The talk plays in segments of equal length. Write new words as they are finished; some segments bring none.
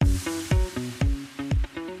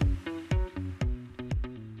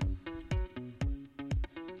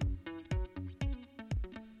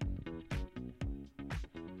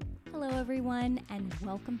Hello, everyone, and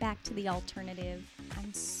welcome back to The Alternative.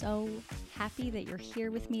 I'm so happy that you're here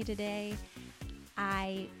with me today.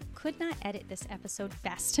 I could not edit this episode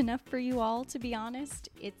fast enough for you all, to be honest.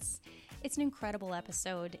 It's an incredible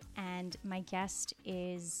episode, and my guest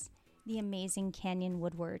is the amazing Canyon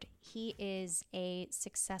Woodward. He is a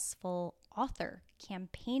successful author,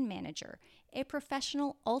 campaign manager, a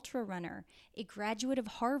professional ultra runner, a graduate of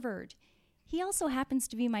Harvard. He also happens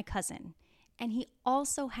to be my cousin. And he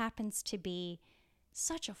also happens to be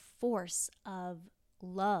such a force of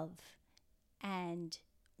love and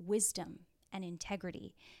wisdom and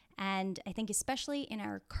integrity. And I think especially in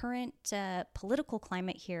our current political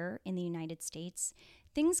climate here in the United States,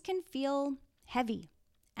 things can feel heavy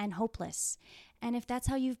and hopeless. And if that's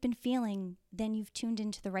how you've been feeling, then you've tuned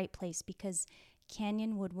into the right place, because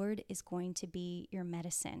Canyon Woodward is going to be your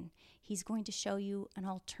medicine. He's going to show you an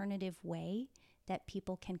alternative way that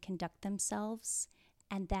people can conduct themselves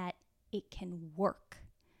and that it can work.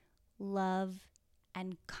 Love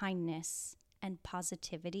and kindness and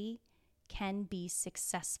positivity can be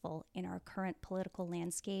successful in our current political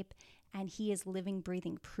landscape, and he is living,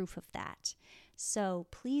 breathing proof of that. So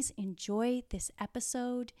please enjoy this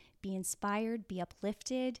episode, be inspired, be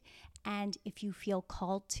uplifted, and if you feel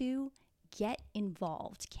called to, get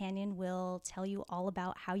involved. Canyon will tell you all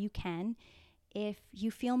about how you can if you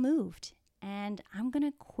feel moved. And I'm going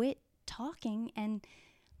to quit talking and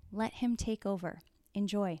let him take over.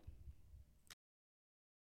 Enjoy.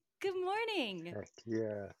 Good morning. Heck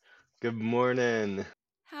yeah. Good morning.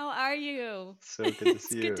 How are you? So good to It's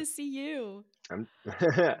see good you. to see you. I'm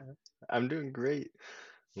I'm doing great.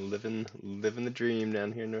 Living the dream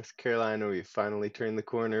down here in North Carolina. We finally turned the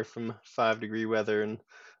corner from 5-degree weather and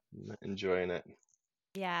enjoying it.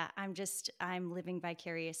 Yeah, I'm living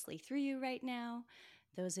vicariously through you right now.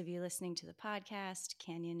 Those of you listening to the podcast,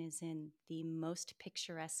 Canyon is in the most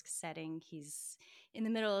picturesque setting. He's in the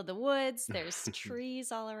middle of the woods. There's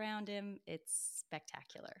trees all around him. It's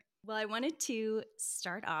spectacular. Well, I wanted to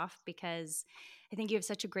start off because I think you have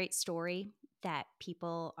such a great story that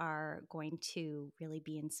people are going to really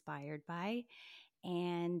be inspired by.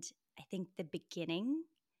 And I think the beginning,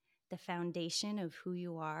 the foundation of who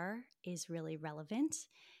you are, is really relevant.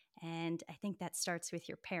 And I think that starts with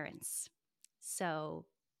your parents. So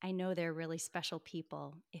I know they're really special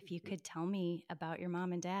people. If you could tell me about your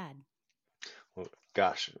mom and dad. Well,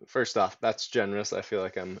 gosh, first off, that's generous. I feel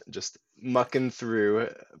like I'm just mucking through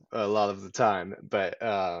a lot of the time. But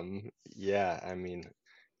yeah, I mean,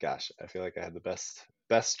 gosh, I feel like I had the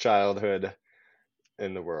best childhood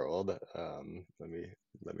in the world. Let me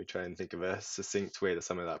try and think of a succinct way to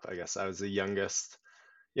sum it up. I guess I was the youngest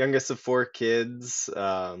of 4 kids.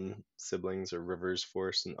 Siblings are Rivers,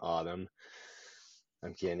 Force, and Autumn.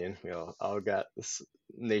 I'm Canyon. We all got this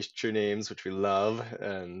nature names, which we love,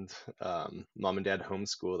 and mom and dad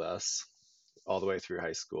homeschooled us all the way through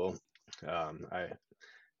high school. I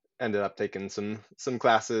ended up taking some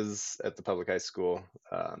classes at the public high school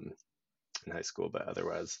in high school, but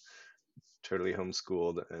otherwise totally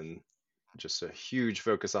homeschooled, and just a huge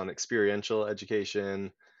focus on experiential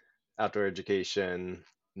education, outdoor education,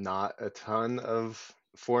 not a ton of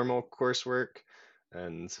formal coursework,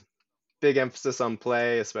 and big emphasis on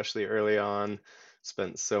play, especially early on.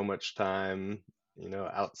 Spent so much time,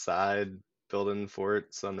 outside building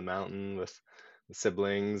forts on the mountain with the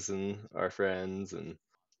siblings and our friends, and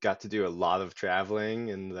got to do a lot of traveling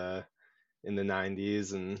in the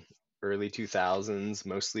 90s and early 2000s,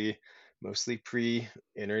 mostly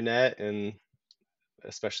pre-internet, and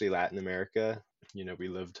especially Latin America. We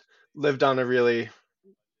lived on a really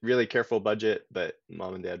careful budget, but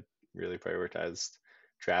mom and dad really prioritized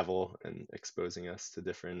travel and exposing us to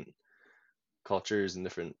different cultures and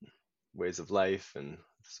different ways of life. And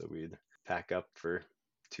so we'd pack up for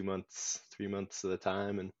 2 months, 3 months at a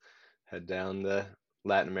time and head down to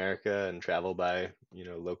Latin America and travel by,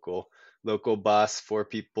 local bus, 4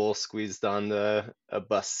 people squeezed onto a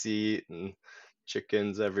bus seat, and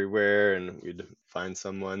chickens everywhere. And we'd find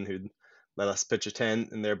someone who'd let us pitch a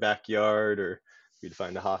tent in their backyard, or we'd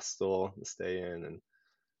find a hostel to stay in. And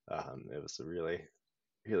it was a really,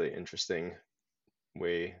 really interesting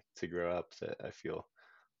way to grow up that I feel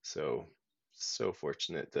so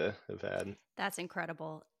fortunate to have had. That's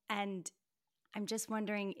incredible. And I'm just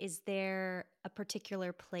wondering, is there a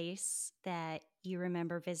particular place that you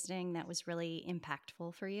remember visiting that was really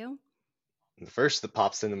impactful for you? The first that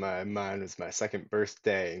pops into my mind is my second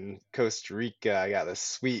birthday in Costa Rica. I got this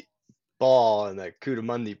sweet ball and the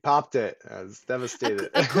Cudamundi popped it. I was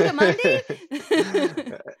devastated. A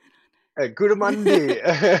Cudamundi?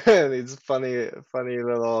 Gurumandi. These funny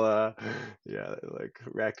little, yeah, like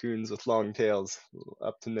raccoons with long tails,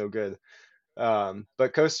 up to no good.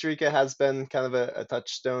 But Costa Rica has been kind of a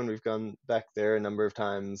touchstone. We've gone back there a number of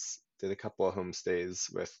times, did a couple of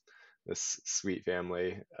homestays with this sweet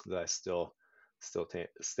family that I still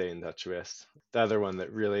stay in touch with. The other one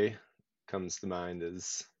that really comes to mind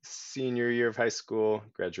is senior year of high school,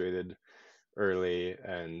 graduated early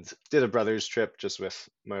and did a brother's trip just with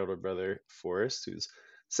my older brother Forrest, who's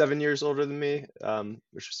 7 years older than me,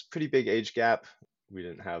 which was a pretty big age gap. We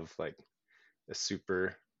didn't have like a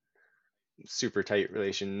super tight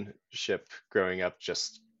relationship growing up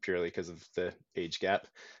just purely because of the age gap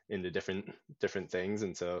into different things.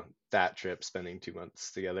 And so that trip, spending 2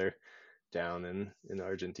 months together down in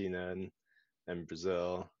Argentina and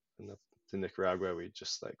Brazil and up to Nicaragua, we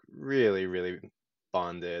just like really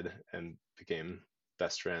bonded and became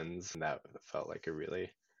best friends. And that felt like a really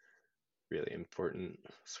important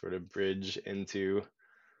sort of bridge into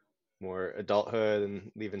more adulthood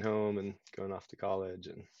and leaving home and going off to college.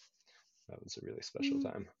 And that was a really special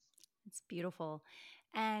Mm, time. it's beautiful.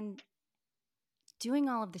 And doing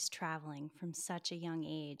all of this traveling from such a young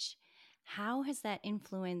age, how has that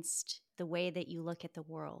influenced the way that you look at the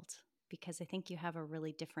world? Because I think you have a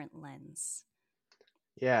really different lens.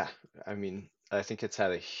 Yeah, I mean, I think it's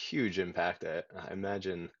had a huge impact. I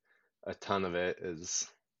imagine a ton of it is,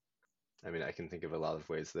 I mean, I can think of a lot of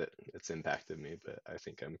ways that it's impacted me, but I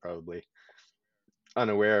think I'm probably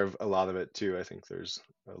unaware of a lot of it too. I think there's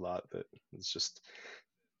a lot that is just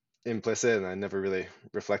implicit, and I never really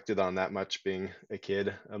reflected on that much being a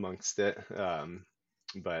kid amongst it.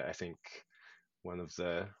 But I think one of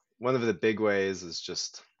the one of the big ways is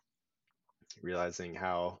just realizing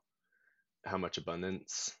how much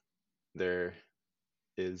abundance there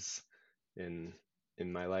is in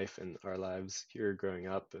in my life and our lives here growing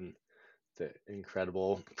up, and the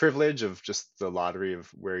incredible privilege of just the lottery of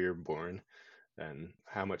where you're born and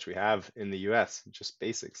how much we have in the US, just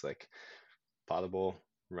basics like potable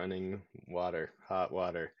running water, hot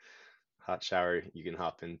shower you can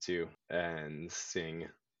hop into, and seeing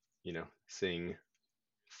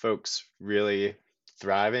folks really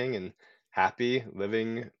thriving and happy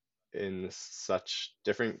living in such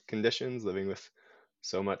different conditions, living with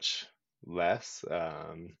so much less,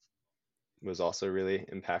 was also really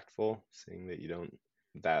impactful. Seeing that you don't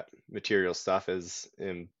that material stuff is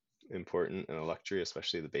important and a luxury,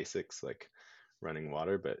 especially the basics like running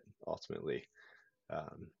water, but ultimately,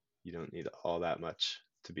 um, you don't need all that much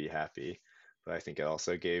to be happy. But I think it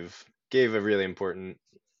also gave a really important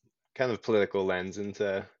kind of political lens into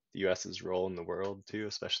the US's role in the world too,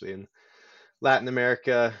 especially in Latin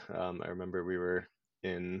America. I remember we were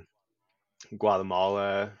in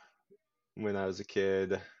Guatemala when I was a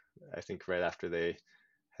kid. I think right after they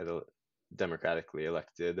had democratically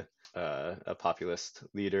elected a populist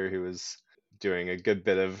leader who was doing a good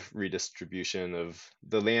bit of redistribution of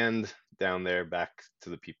the land down there back to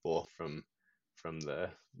the people from the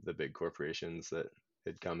big corporations that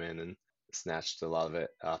had come in and snatched a lot of it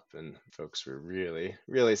up, and folks were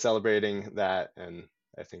really celebrating that. And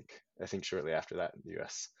I think shortly after that the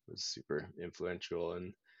US was super influential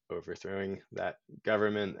in overthrowing that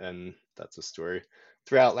government, and that's a story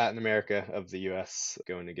throughout Latin America of the US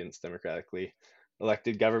going against democratically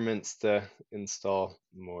elected governments to install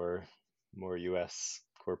more US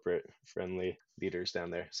corporate friendly leaders down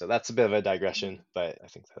there. So that's a bit of a digression, Mm. but I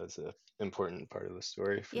think that was an important part of the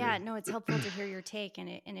story for Yeah, me. no, it's helpful to hear your take, and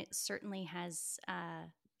it certainly has,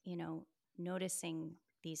 you know, noticing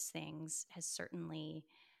these things has certainly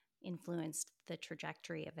influenced the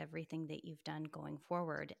trajectory of everything that you've done going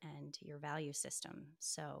forward and your value system.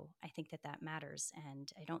 So I think that that matters,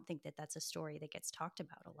 and I don't think that that's a story that gets talked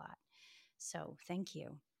about a lot. So thank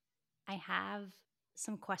you. I have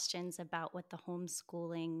some questions about what the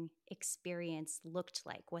homeschooling experience looked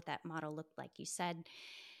like, what that model looked like. You said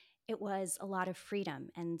it was a lot of freedom.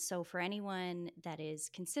 And so, for anyone that is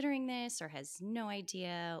considering this or has no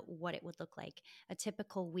idea what it would look like, a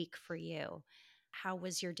typical week for you, how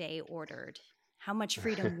was your day ordered? How much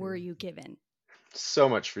freedom were you given? So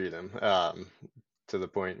much freedom, to the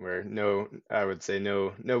point where I would say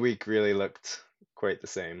no week really looked quite the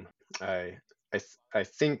same. I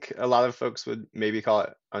think a lot of folks would maybe call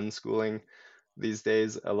it unschooling these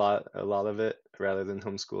days, a lot of it rather than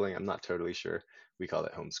homeschooling. I'm not totally sure. We call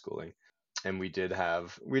it homeschooling. And we did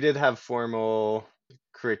have formal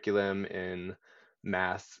curriculum in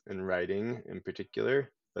math and writing in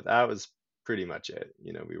particular, but that was pretty much it.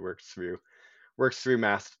 We worked through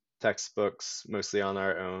math textbooks mostly on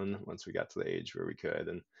our own once we got to the age where we could,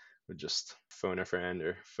 and would just phone a friend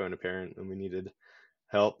or phone a parent when we needed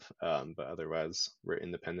help, but otherwise we're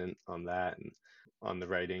independent on that. And on the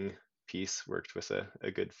writing piece, worked with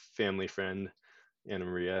a good family friend, Anna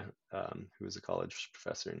Maria, who was a college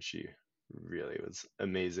professor, and she really was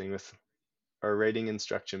amazing with our writing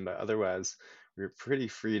instruction. But otherwise, we were pretty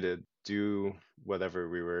free to do whatever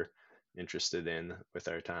we were interested in with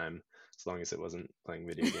our time, as long as it wasn't playing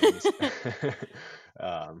video games.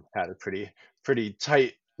 Had a pretty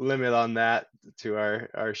tight limit on that, to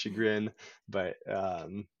our chagrin. But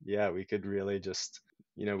yeah, we could really just,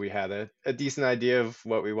 we had a decent idea of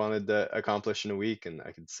what we wanted to accomplish in a week, and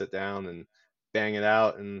I could sit down and bang it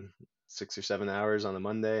out in 6 or 7 hours on a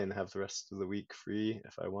Monday and have the rest of the week free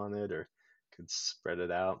if I wanted, or could spread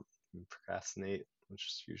it out and procrastinate, which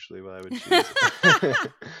is usually what I would choose.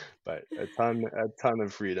 But a ton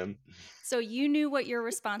of freedom. So you knew what your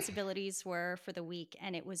responsibilities were for the week,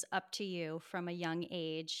 and it was up to you from a young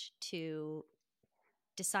age to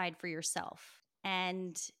decide for yourself.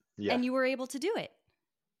 And Yeah. you were able to do it.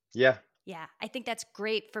 Yeah. Yeah, I think that's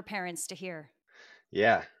great for parents to hear.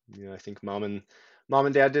 Yeah. I think mom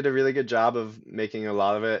and dad did a really good job of making a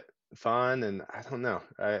lot of it fun. And I don't know.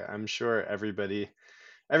 I'm sure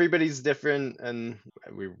everybody's different, and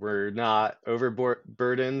we were not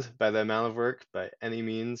overburdened by the amount of work by any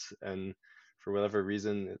means. And for whatever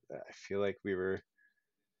reason, I feel like we were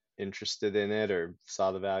interested in it or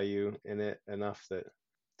saw the value in it enough that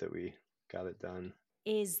we got it done.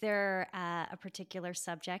 Is there a particular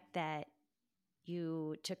subject that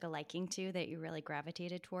you took a liking to, that you really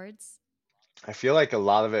gravitated towards? I feel like a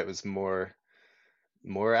lot of it was more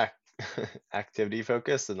activity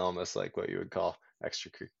focused, and almost like what you would call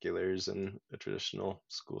extracurriculars in a traditional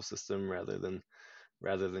school system, rather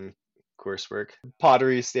than coursework.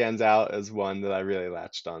 Pottery stands out as one that I really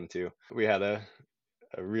latched onto. We had a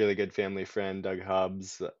really good family friend, Doug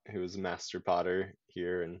Hobbs, who was a master potter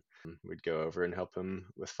here, and we'd go over and help him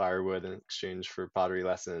with firewood in exchange for pottery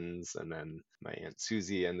lessons. And then my Aunt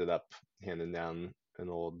Susie ended up handing down an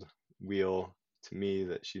old wheel to me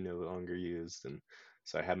that she no longer used. And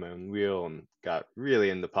so I had my own wheel and got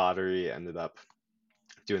really into pottery, ended up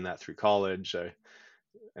doing that through college. I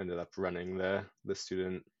ended up running the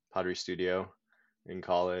student pottery studio in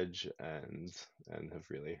college, and have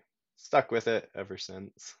really stuck with it ever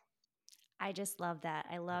since. I just love that.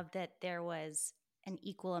 I love that there was an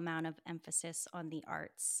equal amount of emphasis on the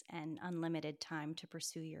arts and unlimited time to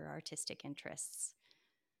pursue your artistic interests.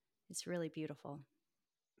 It's really beautiful.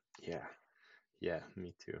 Yeah, yeah,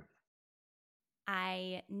 me too.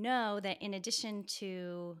 I know that in addition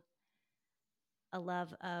to a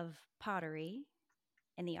love of pottery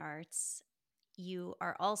and the arts, you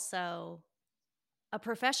are also a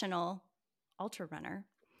professional ultra runner.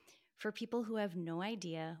 For people who have no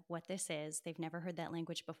idea what this is, they've never heard that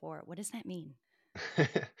language before. What does that mean?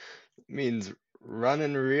 Means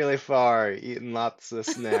running really far, eating lots of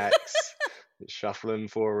snacks, shuffling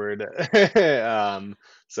forward.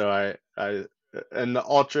 So I an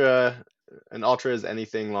ultra is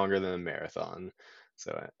anything longer than a marathon.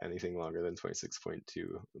 So anything longer than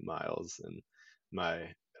 26.2 miles, and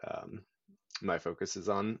my um, my focus is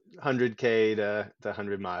on 100K to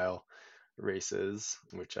 100-mile races,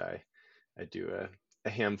 which I do a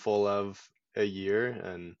handful of a year.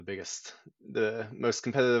 And the most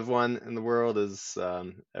competitive one in the world is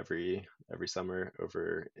every summer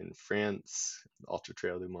over in France, Ultra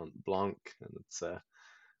Trail du Mont Blanc, and it's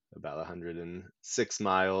about 106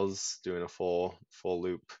 miles, doing a full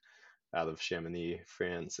loop out of Chamonix,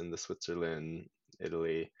 France, into Switzerland,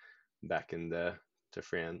 Italy, back into to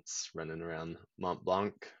France, running around Mont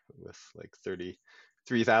Blanc with like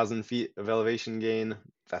 33,000 feet of elevation gain.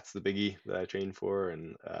 That's the biggie that I train for,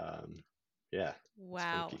 and yeah, it's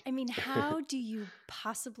Wow. funky. I mean, how do you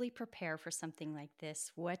possibly prepare for something like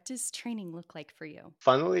this? What does training look like for you?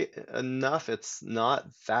 Funnily enough, it's not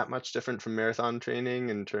that much different from marathon training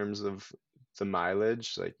in terms of the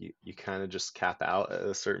mileage. Like you kind of just cap out at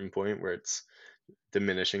a certain point where it's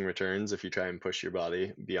diminishing returns. If you try and push your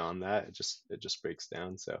body beyond that, it just breaks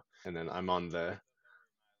down. So, and then I'm on the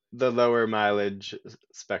lower mileage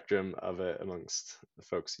spectrum of it amongst the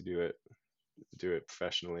folks who do it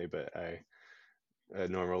professionally. But a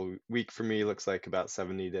normal week for me looks like about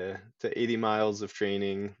 70 to 80 miles of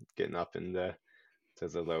training, getting up into to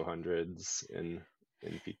the low hundreds in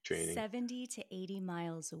peak training. 70 to 80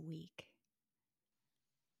 miles a week.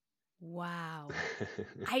 Wow.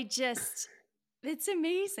 It's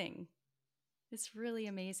amazing. It's really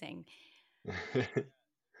amazing.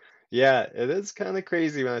 Yeah, it is kind of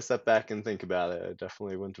crazy when I step back and think about it. I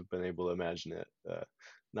definitely wouldn't have been able to imagine it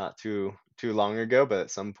not too long ago, but at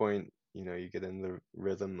some point, you get in the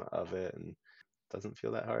rhythm of it, and doesn't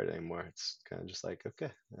feel that hard anymore. It's kind of just like,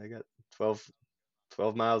 okay, I got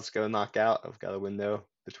 12 miles to go knock out. I've got a window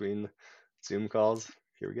between Zoom calls.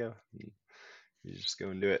 Here we go. And you just go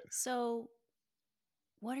and do it. So,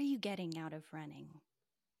 what are you getting out of running?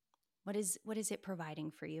 What is it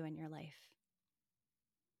providing for you in your life?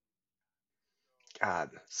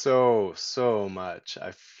 God, so much.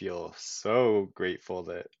 I feel so grateful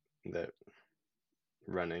that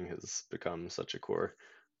running has become such a core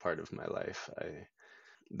part of my life.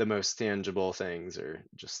 The most tangible things are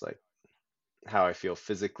just like how I feel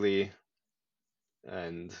physically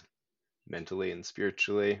and mentally and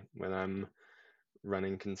spiritually when I'm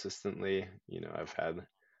running consistently.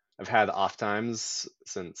 I've had off times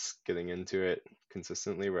since getting into it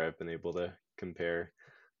consistently where I've been able to compare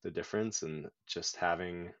the difference, and just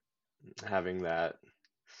having that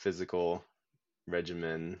physical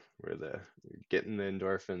regimen where you're getting the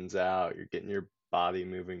endorphins out, you're getting your body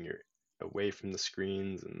moving, you're away from the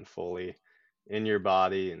screens and fully in your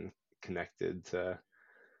body and connected to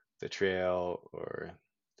the trail or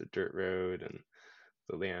the dirt road and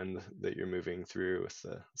the land that you're moving through with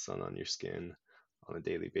the sun on your skin on a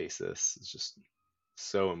daily basis is just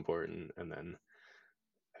so important. And then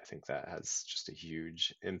I think that has just a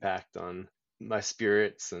huge impact on my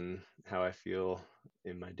spirits and how I feel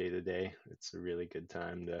in my day to day. It's a really good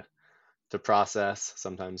time to process.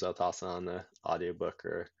 Sometimes I'll toss on an audiobook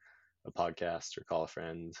or a podcast or call a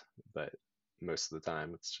friend, but most of the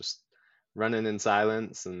time it's just running in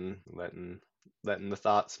silence and letting the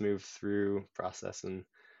thoughts move through, processing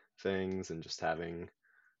things, and just having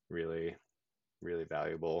really really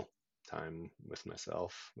valuable time with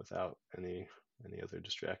myself without any other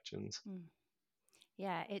distractions. Mm.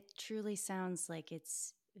 Yeah, it truly sounds like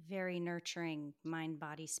it's very nurturing mind,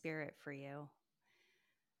 body, spirit for you.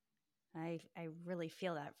 I really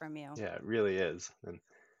feel that from you. Yeah, it really is. And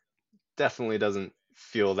definitely doesn't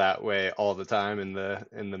feel that way all the time in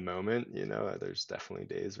the moment, there's definitely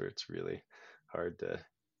days where it's really hard to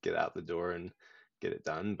get out the door and get it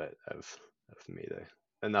done, but I've made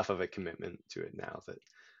enough of a commitment to it now that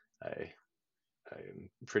I I'm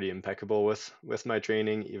pretty impeccable with my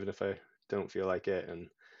training, even if I don't feel like it, and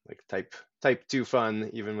like type 2 fun,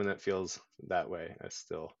 even when it feels that way. I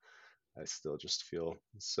still just feel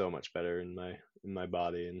so much better in my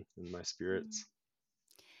body and in my Mm. spirits.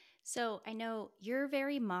 So I know you're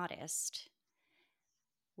very modest,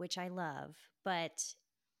 which I love, but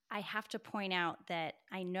I have to point out that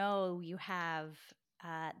I know you have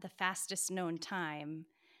the fastest known time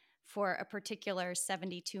for a particular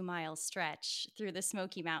 72-mile stretch through the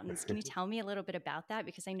Smoky Mountains. Can you tell me a little bit about that?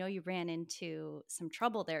 Because I know you ran into some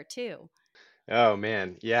trouble there too. Oh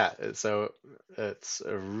man, yeah. So it's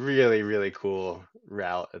a really, really cool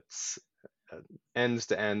route. It's end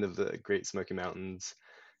to end of the Great Smoky Mountains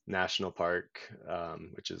National Park,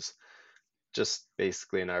 which is just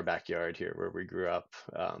basically in our backyard here where we grew up.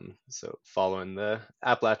 So following the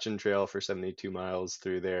Appalachian Trail for 72 miles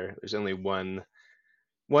through there. There's only one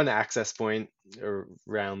access point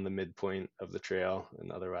around the midpoint of the trail,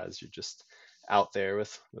 and otherwise you're just out there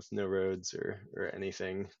with no roads or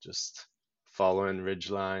anything, just following ridge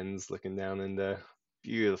lines, looking down into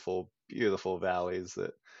beautiful, beautiful valleys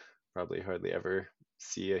that probably hardly ever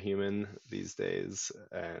see a human these days.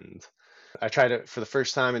 And I tried it for the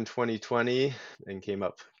first time in 2020 and came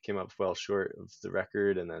up well short of the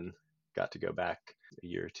record, and then got to go back a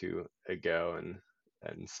year or two ago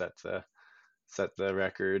and set the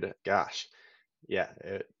record. Gosh, yeah,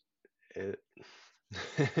 it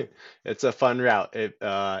it's a fun route.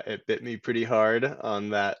 It bit me pretty hard on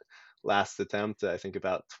that last attempt. I think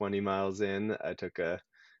about 20 miles in, I took a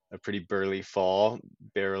pretty burly fall,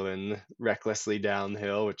 barreling recklessly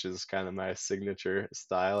downhill, which is kind of my signature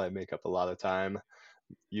style. I make up a lot of time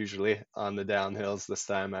usually on the downhills. This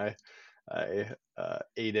time I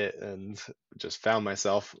ate it and just found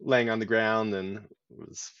myself laying on the ground and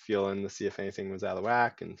was feeling to see if anything was out of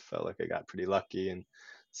whack, and felt like I got pretty lucky and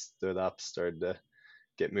stood up, started to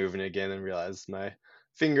get moving again, and realized my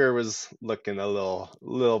finger was looking a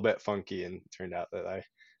little bit funky, and turned out that I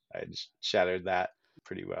shattered that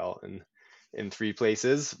pretty well in three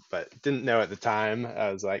places, but didn't know at the time.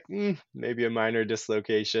 I was like, maybe a minor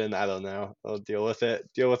dislocation. I don't know. I'll deal with it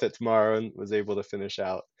tomorrow, and was able to finish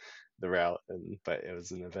out the route. But it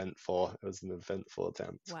was an eventful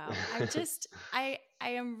attempt. Wow. I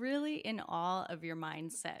am really in awe of your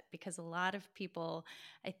mindset because a lot of people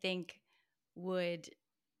I think would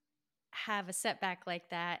have a setback like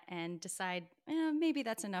that and decide, maybe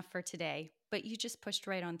that's enough for today, but you just pushed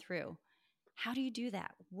right on through. How do you do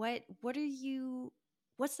that? What's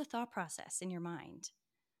the thought process in your mind?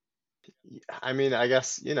 I mean, I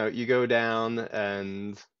guess, you go down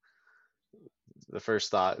and the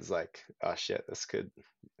first thought is like, oh shit, this could,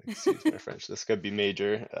 excuse my French, this could be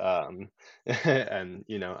major. And,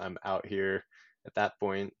 I'm out here at that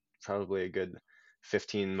point, probably a good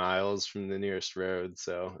 15 miles from the nearest road.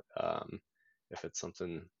 So, if it's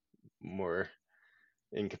something more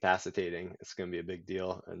incapacitating, it's going to be a big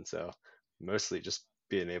deal. And so, mostly just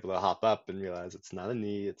being able to hop up and realize it's not a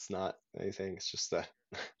knee, it's not anything, it's just a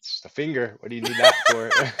it's just a finger. What do you need that for?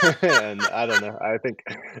 And I don't know. I think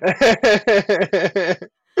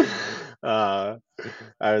uh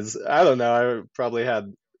I don't know, I probably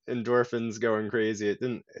had endorphins going crazy. It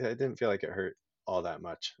didn't feel like it hurt all that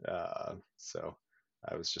much. So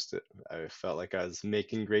I felt like I was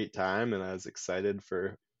making great time and I was excited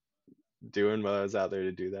for doing what I was out there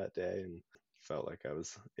to do that day, and felt like I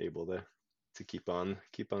was able to keep on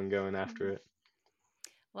going after Mhm. it.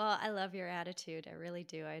 Well, I love your attitude. I really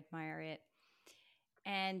do. I admire it.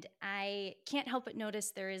 And I can't help but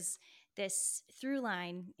notice there is this through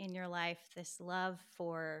line in your life, this love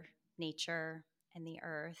for nature and the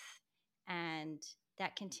earth. And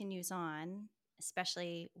that continues on,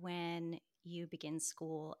 especially when you begin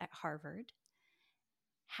school at Harvard.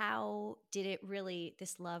 How did it really,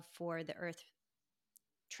 this love for the earth,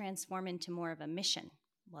 transform into more of a mission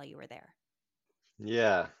while you were there?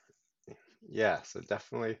 Yeah, yeah. So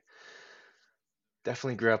definitely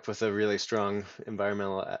grew up with a really strong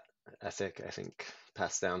environmental ethic. I think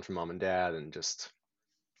passed down from mom and dad, and just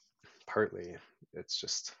partly it's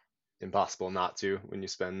just impossible not to when you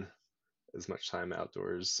spend as much time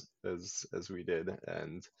outdoors as we did.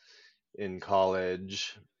 And in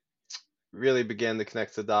college, really began to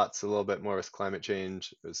connect the dots a little bit more with climate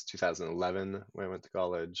change. It was 2011 when I went to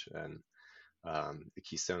college, and the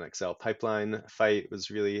Keystone XL pipeline fight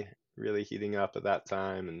was really heating up at that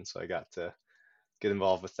time, and so I got to get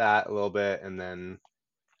involved with that a little bit. And then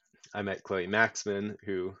I met Chloe Maxman,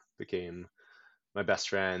 who became my best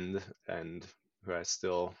friend and who I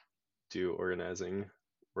still do organizing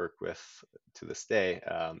work with to this day.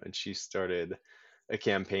 And she started a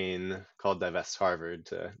campaign called Divest Harvard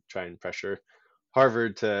to try and pressure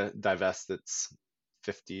Harvard to divest its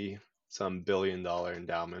 50 some billion-dollar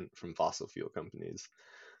endowment from fossil fuel companies,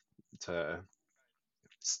 to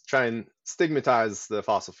try and stigmatize the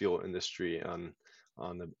fossil fuel industry on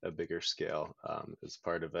a bigger scale, as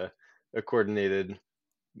part of a coordinated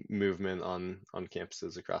movement on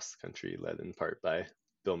campuses across the country, led in part by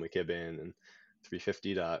Bill McKibben and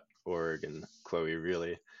 350.org. And Chloe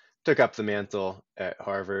really took up the mantle at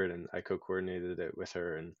Harvard, and I co-coordinated it with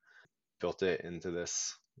her and built it into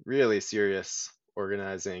this really serious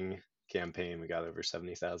organizing campaign. We got over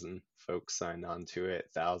 70,000 folks signed on to it,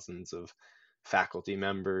 thousands of faculty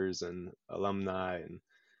members and alumni and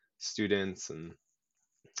students. And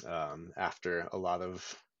after a lot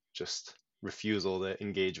of just refusal to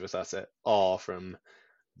engage with us at all from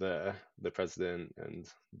the president and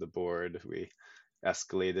the board, we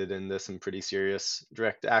escalated into some pretty serious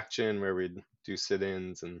direct action where we'd do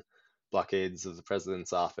sit-ins and blockades of the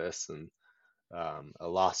president's office, and a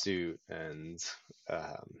lawsuit, and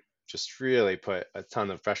um, just really put a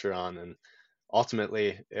ton of pressure on. And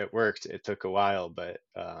ultimately, it worked. It took a while, but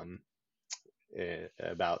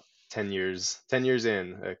about 10 years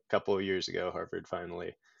in, a couple of years ago, Harvard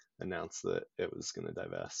finally announced that it was going to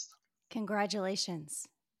divest. Congratulations.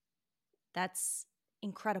 That's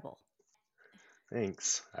incredible.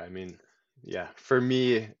 Thanks. I mean, yeah, for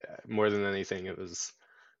me, more than anything, it was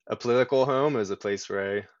a political home. It was a place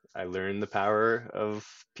where I learned the power of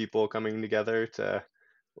people coming together to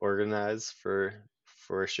organize for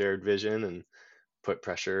a shared vision and put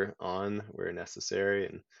pressure on where necessary.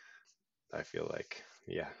 And I feel like,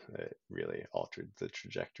 yeah, it really altered the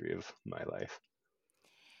trajectory of my life.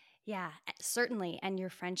 Yeah, certainly. And your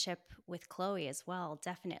friendship with Chloe as well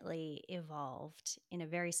definitely evolved in a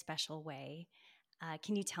very special way.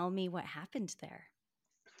 Can you tell me what happened there?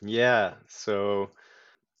 Yeah, so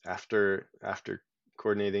after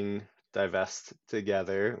coordinating Divest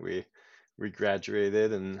together, we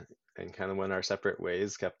graduated and kind of went our separate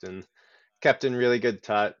ways, kept in really good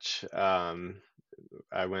touch.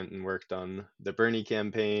 I went and worked on the Bernie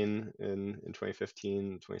campaign in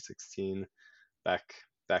 2015, 2016, back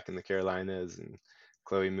back in the Carolinas, and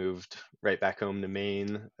Chloe moved right back home to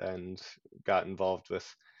Maine and got involved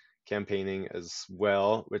with campaigning as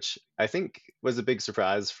well, which I think was a big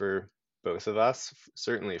surprise for both of us.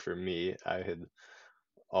 Certainly for me, I had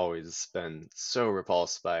always been so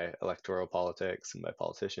repulsed by electoral politics and by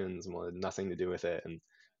politicians and wanted nothing to do with it. And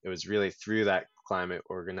it was really through that climate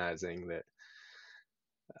organizing that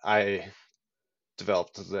I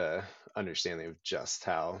developed the understanding of just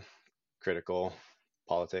how critical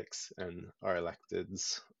politics and our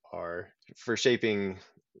electeds are for shaping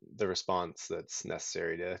the response that's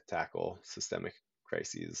necessary to tackle systemic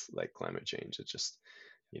crises like climate change. It's just,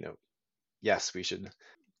 you know, yes, we should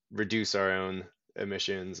reduce our own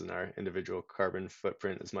emissions and our individual carbon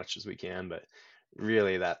footprint as much as we can, but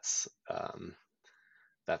really that's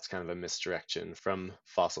kind of a misdirection from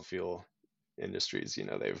fossil fuel industries. You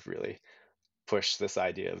know, they've really pushed this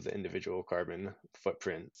idea of the individual carbon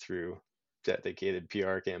footprint through dedicated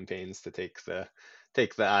PR campaigns to take the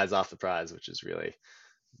eyes off the prize, which is really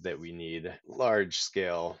that we need large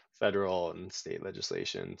scale federal and state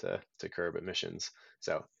legislation to curb emissions.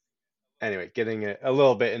 So anyway, getting a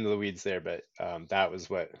little bit into the weeds there, but that was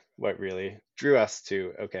what really drew us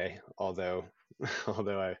to okay, although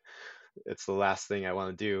although I it's the last thing I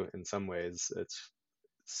want to do in some ways, it's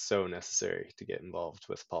so necessary to get involved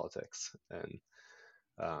with politics. And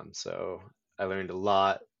so I learned a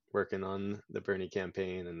lot working on the Bernie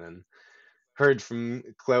campaign, and then heard from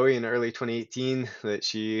Chloe in early 2018 that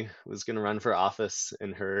she was going to run for office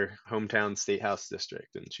in her hometown state house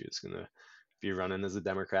district, and she was going to be running as a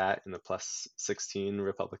Democrat in the plus 16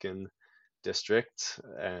 Republican district.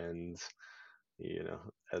 And, you know,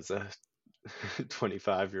 as a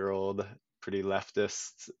 25-year-old pretty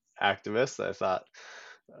leftist activist, I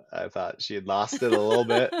thought she had lost it a little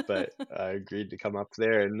bit, but I agreed to come up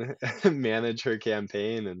there and manage her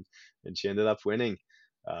campaign, and she ended up winning,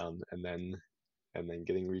 and then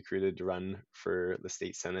getting recruited to run for the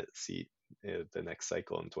state senate seat the next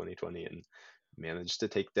cycle in 2020, and managed to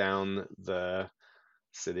take down the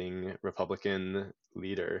sitting Republican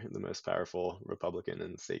leader, the most powerful Republican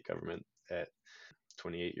in the state government at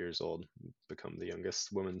 28 years old, become the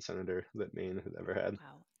youngest woman senator that Maine had ever had.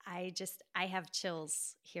 Wow. I have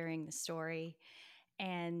chills hearing the story.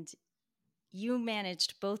 And you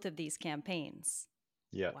managed both of these campaigns.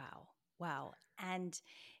 Yeah. Wow. Wow. And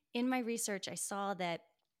in my research, I saw that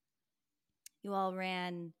you all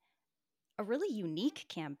ran a really unique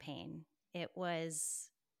campaign. It was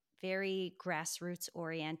very grassroots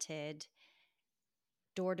oriented,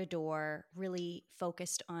 door to door, really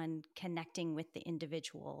focused on connecting with the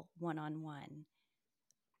individual one on one.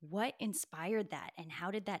 What inspired that, and how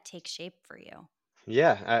did that take shape for you?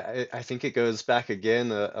 Yeah, I think it goes back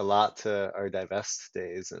again a lot to our divest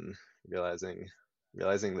days and realizing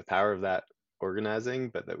realizing the power of that organizing,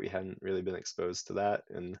 but that we hadn't really been exposed to that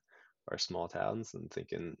in our small towns, and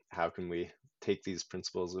thinking how can we take these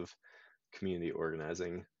principles of community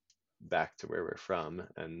organizing back to where we're from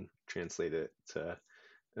and translate it to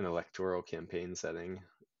an electoral campaign setting.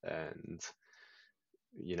 And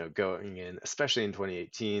going in, especially in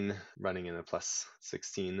 2018, running in a plus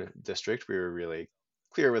 16 district, we were really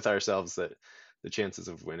clear with ourselves that the chances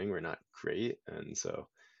of winning were not great. And so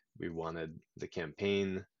we wanted the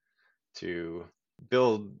campaign to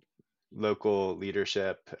build local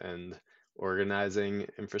leadership and organizing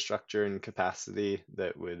infrastructure and capacity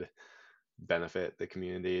that would benefit the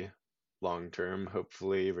community long term,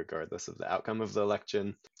 hopefully, regardless of the outcome of the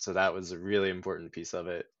election. So that was a really important piece of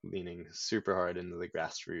it, leaning super hard into the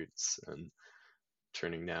grassroots and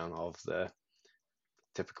turning down all of the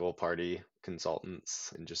typical party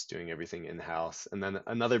consultants and just doing everything in house. And then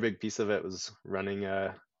another big piece of it was running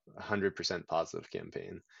a 100% positive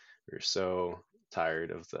campaign. We were so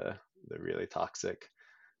tired of the really toxic,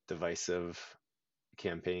 divisive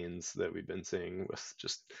campaigns that we've been seeing with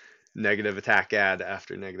just negative attack ad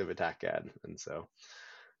after negative attack ad. And so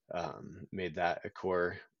made that a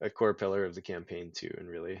core pillar of the campaign too, and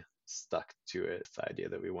really stuck to it. The idea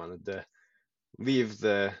that we wanted to leave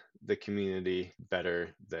the community better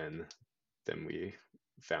than we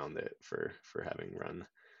found it for having run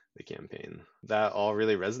the campaign. That all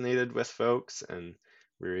really resonated with folks, and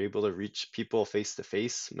we were able to reach people face to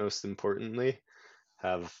face, most importantly,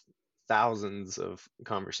 have thousands of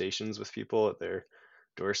conversations with people at their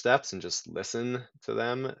doorsteps and just listen to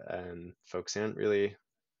them. And folks hadn't really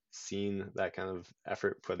seen that kind of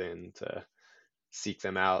effort put in to seek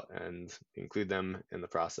them out and include them in the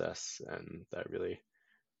process. And that really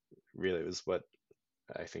was what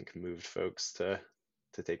I think moved folks to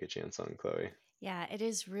take a chance on Chloe. Yeah, it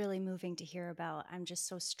is really moving to hear about. I'm just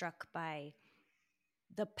so struck by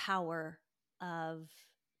the power of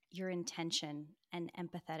your intention and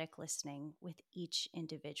empathetic listening with each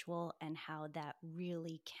individual, and how that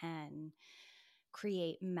really can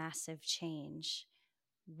create massive change.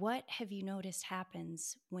 What have you noticed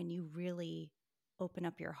happens when you really open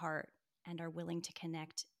up your heart and are willing to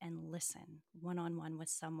connect and listen one on one with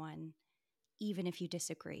someone, even if you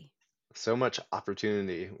disagree? So much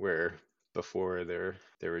opportunity where before there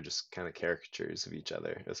were just kind of caricatures of each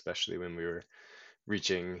other, especially when we were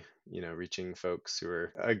reaching folks who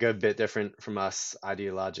are a good bit different from us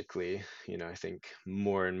ideologically. I think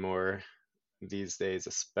more and more these days,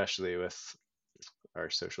 especially with our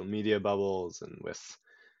social media bubbles and with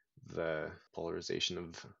the polarization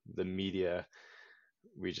of the media,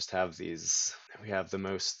 we have the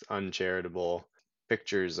most uncharitable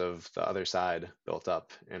pictures of the other side built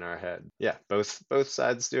up in our head. Yeah, both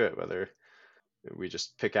sides do it, whether we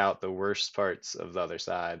just pick out the worst parts of the other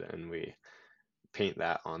side and we paint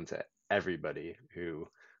that onto everybody who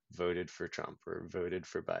voted for Trump or voted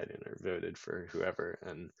for Biden or voted for whoever.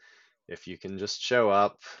 And if you can just show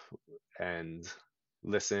up and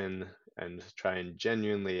listen and try and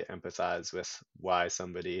genuinely empathize with why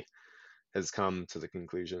somebody has come to the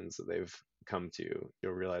conclusions that they've come to,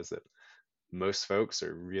 you'll realize that most folks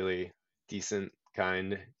are really decent,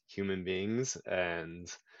 kind human beings,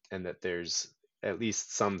 and that there's at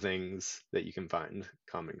least some things that you can find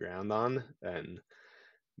common ground on. And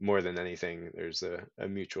more than anything, there's a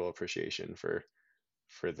mutual appreciation for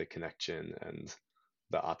the connection and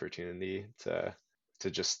the opportunity to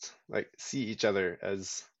just like see each other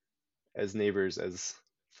as neighbors, as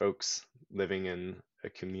folks living in a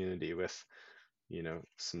community with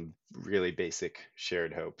some really basic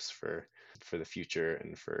shared hopes for the future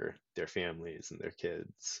and for their families and their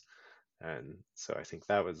kids. And so I think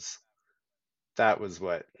that was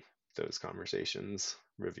what those conversations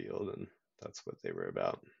revealed, and that's what they were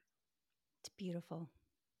about. It's beautiful.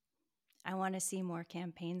 I want to see more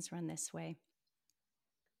campaigns run this way.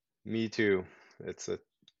 Me too. It's a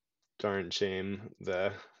darn shame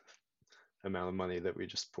the amount of money that we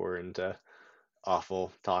just pour into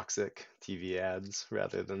awful, toxic TV ads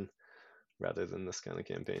rather than this kind of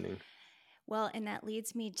campaigning. Well, and that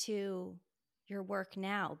leads me to your work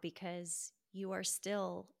now because you are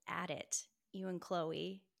still at it, you and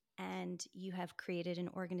Chloe, and you have created an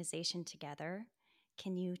organization together.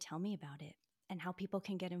 Can you tell me about it and how people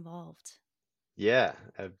can get involved? Yeah,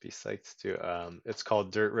 I'd be psyched to. It's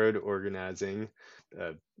called Dirtroad Organizing,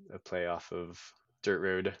 a, a play off of Dirt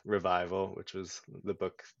Road Revival, which was the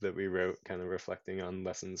book that we wrote, kind of reflecting on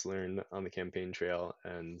lessons learned on the campaign trail.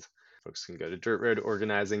 And folks can go to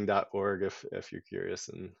dirtroadorganizing.org if you're curious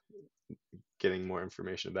and getting more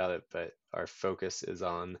information about it. But our focus is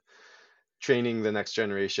on training the next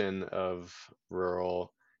generation of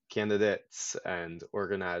rural candidates and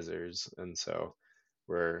organizers. And so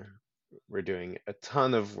we're we're doing a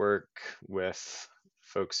ton of work with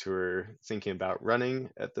folks who are thinking about running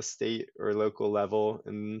at the state or local level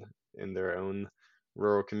in their own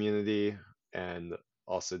rural community, and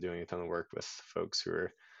also doing a ton of work with folks who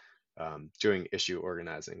are doing issue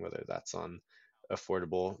organizing, whether that's on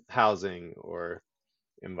affordable housing or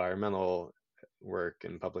environmental work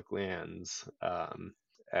in public lands.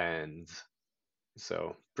 And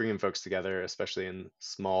so bringing folks together, especially in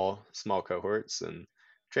small cohorts, and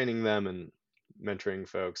training them and mentoring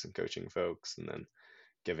folks and coaching folks, and then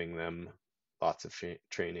giving them lots of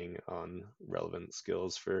training on relevant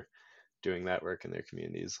skills for doing that work in their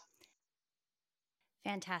communities.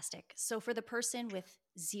 Fantastic. So, for the person with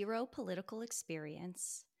zero political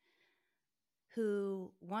experience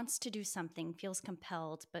who wants to do something, feels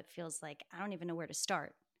compelled, but feels like, I don't even know where to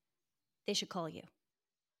start, they should call you.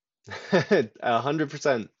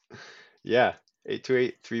 100%. Yeah.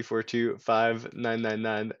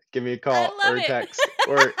 828-342-5999. Give me a I call love or it. text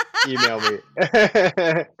or email me.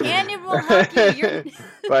 And it will help you.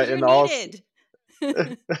 But You're needed.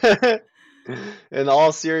 in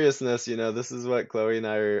all seriousness, this is what Chloe and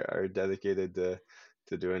I are dedicated to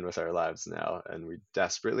doing with our lives now. And we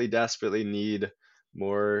desperately, desperately need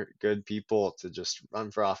more good people to just run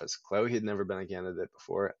for office. Chloe had never been a candidate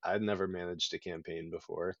before. I'd never managed a campaign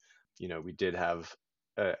before. We did have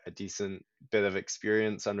a decent bit of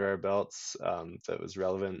experience under our belts that was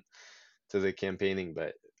relevant to the campaigning,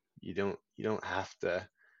 but you don't have to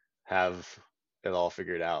have it all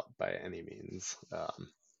figured out by any means.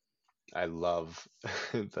 I love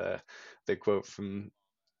the quote from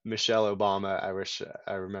Michelle Obama. I wish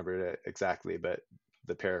I remembered it exactly, but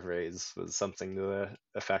the paraphrase was something to the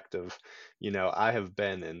effect of, I've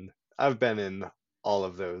been in all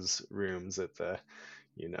of those rooms at the,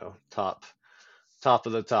 top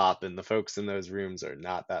of the top, and the folks in those rooms are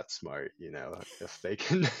not that smart. If they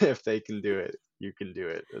can if they can do it, you can do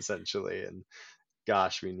it, essentially. And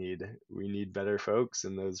gosh, we need better folks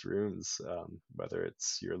in those rooms, whether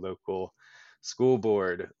it's your local school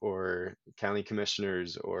board or county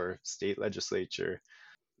commissioners or state legislature,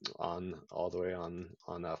 on all the way on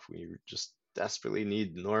up. We just desperately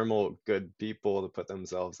need normal, good people to put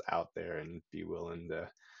themselves out there and be willing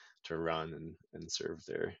to run and serve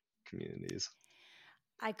their communities.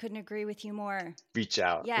 I couldn't agree with you more. Reach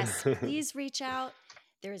out. Yes, please reach out.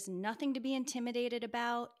 There is nothing to be intimidated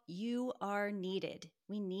about. You are needed.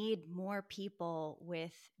 We need more people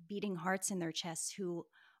with beating hearts in their chests who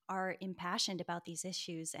are impassioned about these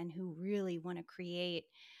issues and who really want to create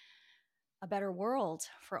a better world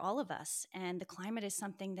for all of us. And the climate is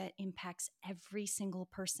something that impacts every single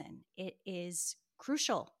person. It is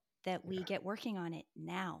crucial that we Yeah, get working on it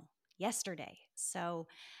now, yesterday. So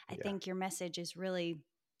I yeah, think your message is really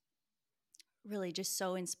just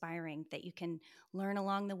so inspiring that you can learn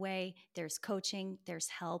along the way. There's coaching, there's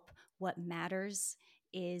help. What matters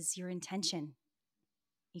is your intention.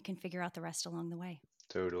 You can figure out the rest along the way.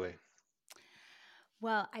 totally.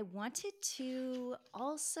 Well, I wanted to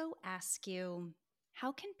also ask you,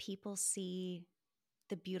 how can people see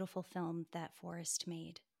the beautiful film that Forrest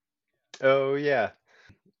made? Oh yeah,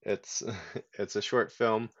 it's it's a short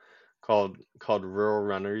film called Rural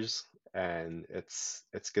Runners, and it's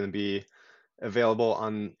going to be available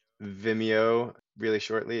on Vimeo really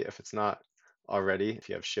shortly if it's not already. If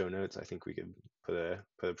you have show notes, I think we could put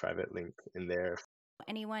a private link in there.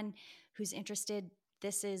 Anyone who's interested,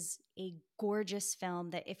 this is a gorgeous film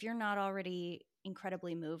that if you're not already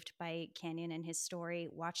incredibly moved by Canyon and his story,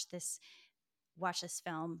 watch this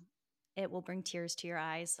film. It will bring tears to your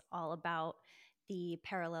eyes, all about the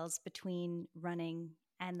parallels between running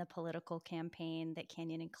and the political campaign that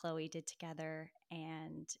Canyon and Chloe did together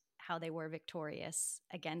and how they were victorious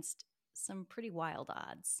against some pretty wild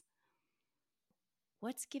odds.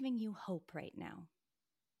 What's giving you hope right now?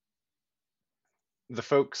 The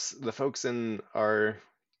folks in our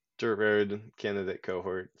Dirt Road candidate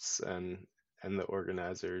cohorts and the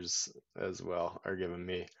organizers as well are giving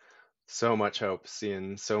me so much hope,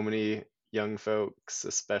 seeing so many young folks,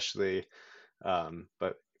 especially,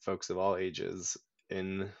 but folks of all ages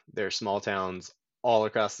in their small towns all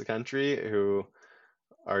across the country who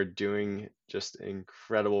are doing just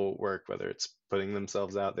incredible work, whether it's putting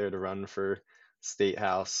themselves out there to run for state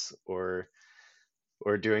house or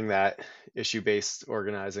doing that issue-based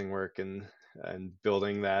organizing work and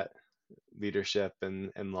building that leadership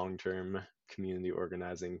and long-term community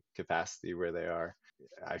organizing capacity where they are.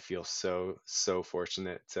 I feel so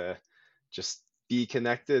fortunate to just be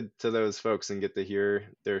connected to those folks and get to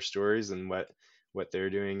hear their stories and what they're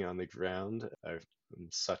doing on the ground. I'm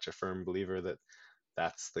such a firm believer that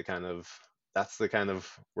that's the kind of that's the kind of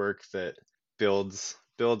work that builds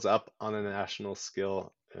up on a national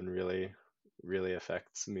scale and really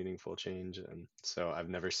affects meaningful change. And so I've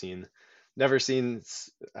never seen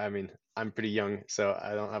I mean, I'm pretty young, so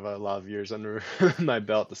I don't have a lot of years under my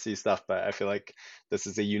belt to see stuff, but I feel like this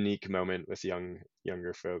is a unique moment with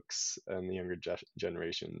younger folks and the younger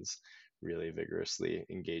generations really vigorously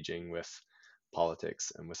engaging with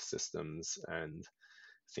politics and with systems and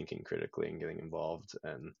thinking critically and getting involved,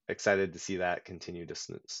 and excited to see that continue to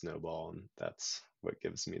snowball. And that's what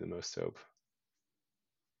gives me the most hope.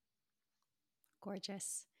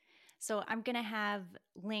 Gorgeous. So I'm going to have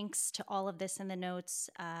links to all of this in the notes,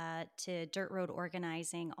 to Dirt Road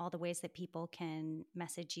Organizing, all the ways that people can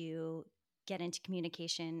message you, get into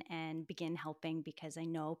communication, and begin helping, because I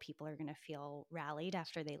know people are going to feel rallied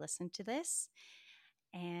after they listen to this.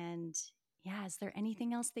 And yeah, is there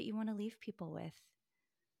anything else that you want to leave people with?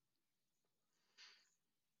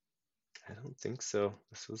 I don't think so.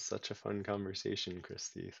 This was such a fun conversation,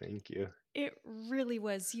 Christy. Thank you. It really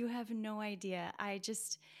was. You have no idea.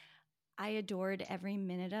 I adored every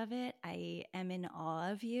minute of it. I am in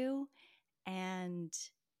awe of you, and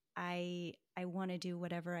I want to do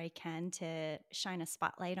whatever I can to shine a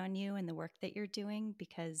spotlight on you and the work that you're doing,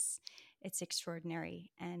 because it's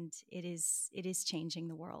extraordinary and it is changing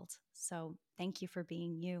the world. So, thank you for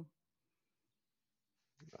being you.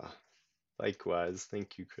 Ah, likewise.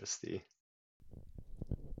 Thank you, Christy.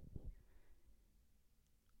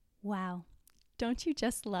 Wow. Don't you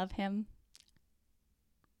just love him?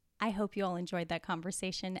 I hope you all enjoyed that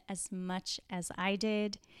conversation as much as I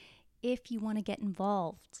did. If you want to get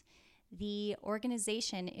involved, the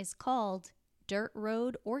organization is called Dirt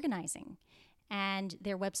Road Organizing, and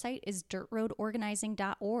their website is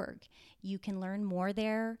dirtroadorganizing.org. You can learn more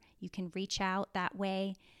there. You can reach out that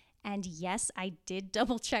way. And yes, I did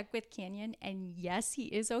double check with Canyon, and yes, he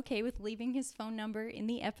is okay with leaving his phone number in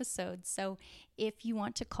the episode. So if you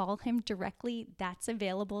want to call him directly, that's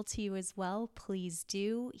available to you as well. Please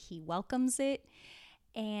do. He welcomes it.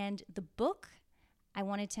 And the book I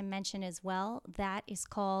wanted to mention as well, that is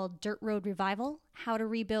called Dirt Road Revival: How to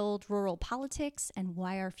Rebuild Rural Politics and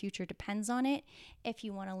Why Our Future Depends on It. If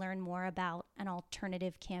you want to learn more about an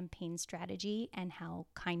alternative campaign strategy and how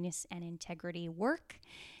kindness and integrity work,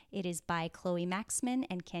 It is by Chloe Maxman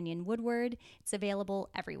and Canyon Woodward. It's available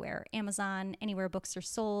everywhere, Amazon, anywhere books are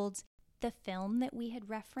sold. The film that we had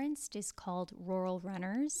referenced is called Rural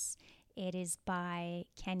Runners. It is by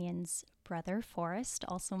Canyon's brother, Forrest,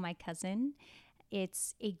 also my cousin.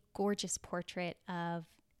 It's a gorgeous portrait of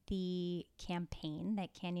the campaign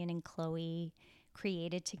that Canyon and Chloe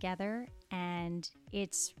created together, and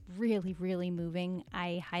it's really, really moving.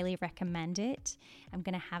 I highly recommend it. I'm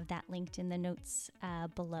going to have that linked in the notes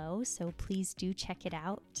below, so please do check it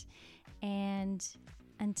out. And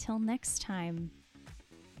until next time,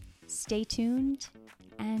 stay tuned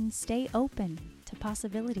and stay open to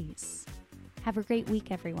possibilities. Have a great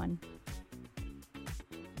week, everyone.